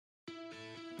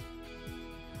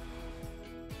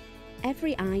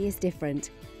Every eye is different,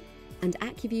 and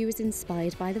ACUVUE is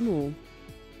inspired by them all.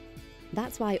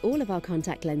 That's why all of our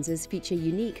contact lenses feature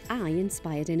unique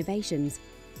eye-inspired innovations.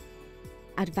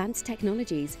 Advanced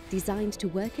technologies designed to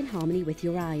work in harmony with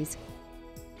your eyes.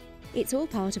 It's all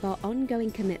part of our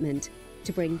ongoing commitment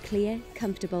to bring clear,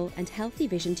 comfortable and healthy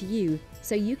vision to you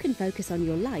so you can focus on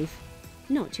your life,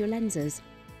 not your lenses.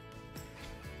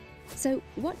 So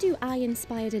what do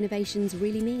eye-inspired innovations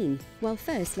really mean? Well,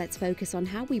 first let's focus on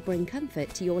how we bring comfort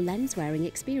to your lens-wearing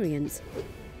experience.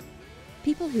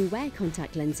 People who wear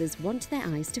contact lenses want their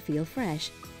eyes to feel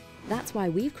fresh. That's why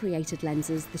we've created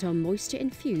lenses that are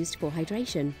moisture-infused for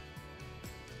hydration.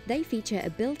 They feature a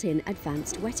built-in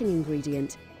advanced wetting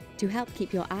ingredient to help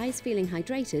keep your eyes feeling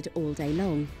hydrated all day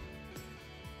long.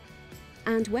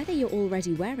 And whether you're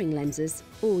already wearing lenses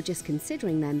or just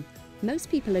considering them, most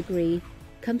people agree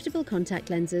comfortable contact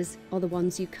lenses are the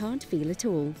ones you can't feel at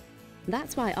all.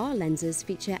 That's why our lenses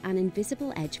feature an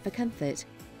invisible edge for comfort.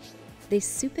 This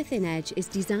super thin edge is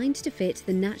designed to fit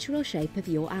the natural shape of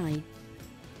your eye.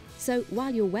 So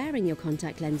while you're wearing your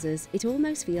contact lenses, it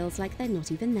almost feels like they're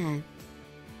not even there.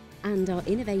 And our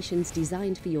innovations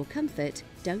designed for your comfort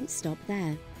don't stop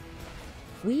there.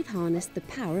 We've harnessed the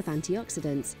power of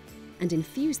antioxidants and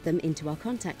infused them into our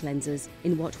contact lenses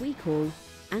in what we call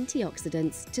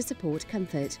antioxidants to support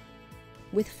comfort.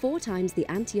 With 4 times the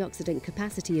antioxidant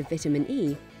capacity of vitamin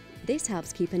E, this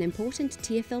helps keep an important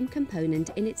tear film component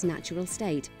in its natural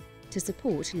state to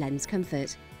support lens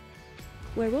comfort.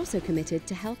 We're also committed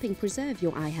to helping preserve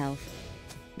your eye health.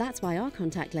 That's why our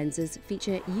contact lenses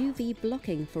feature UV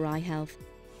blocking for eye health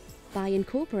by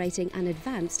incorporating an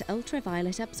advanced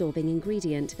ultraviolet absorbing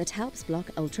ingredient that helps block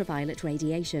ultraviolet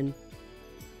radiation.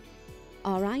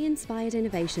 Our eye-inspired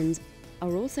innovations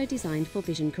are also designed for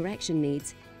vision correction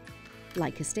needs,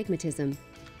 like astigmatism.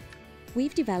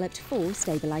 We've developed 4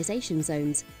 stabilization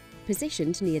zones,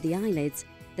 positioned near the eyelids,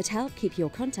 that help keep your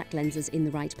contact lenses in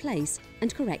the right place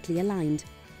and correctly aligned.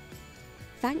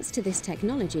 Thanks to this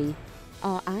technology,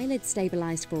 our Eyelid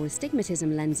Stabilised for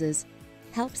Astigmatism lenses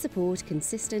help support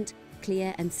consistent,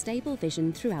 clear and stable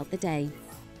vision throughout the day.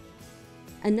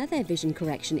 Another vision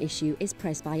correction issue is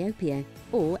presbyopia,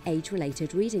 or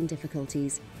age-related reading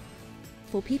difficulties.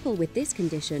 For people with this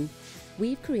condition,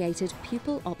 we've created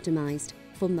Pupil Optimised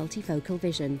for multifocal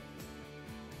vision.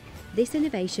 This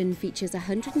innovation features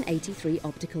 183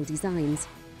 optical designs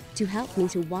to help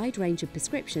meet a wide range of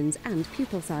prescriptions and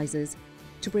pupil sizes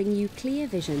to bring you clear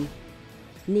vision,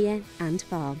 near and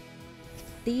far.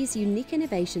 These unique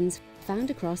innovations,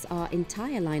 found across our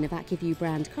entire line of ACUVUE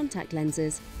brand contact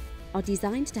lenses, are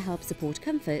designed to help support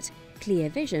comfort, clear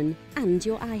vision and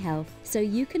your eye health so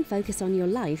you can focus on your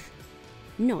life,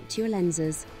 not your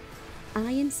lenses.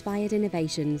 Eye-inspired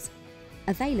innovations,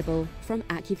 available from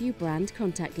ACUVUE brand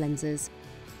contact lenses.